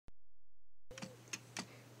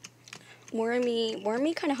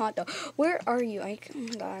Wormie kind of hot though. Where are you? Oh my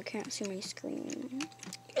god, I can't see my screen.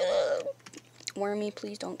 Wormie,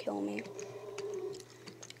 please don't kill me.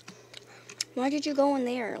 Why did you go in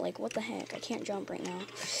there? Like, what the heck? I can't jump right now.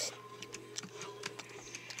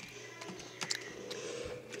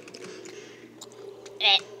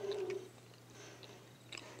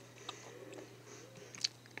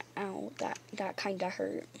 Ow, that kinda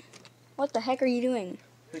hurt. What the heck are you doing?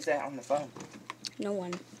 Who's that on the phone? No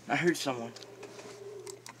one. I heard someone.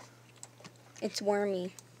 It's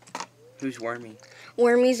Wormie. Who's Wormie?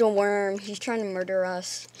 Wormie's a worm. He's trying to murder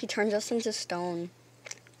us. He turns us into stone.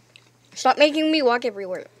 Stop making me walk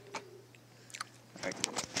everywhere. Right.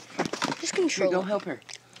 Just control. Here, go help her.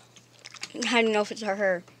 I don't know if it's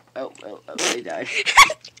her. Oh, they died.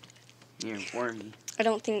 Here, Wormie. I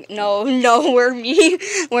don't think. No, Wormie.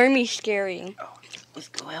 Wormie's scary. Oh, let's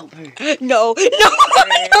go help her. No.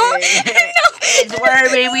 It's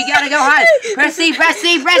Wormie. We gotta go hide. Press C.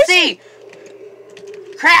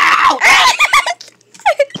 Crouch!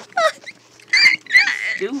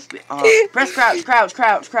 Stupid. Press crouch.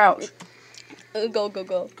 Go.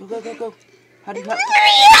 Go. How do you help?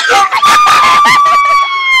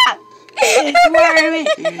 It's Wormie.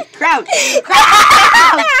 Crouch.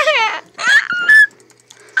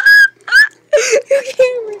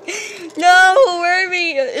 No,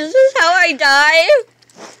 Wormie. Is this how I die?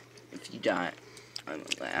 If you die, I'm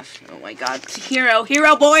gonna laugh. Oh my god. Hero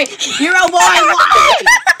boy. Why?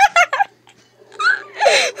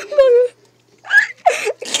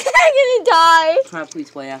 I'm gonna die.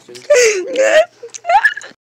 Please play after this.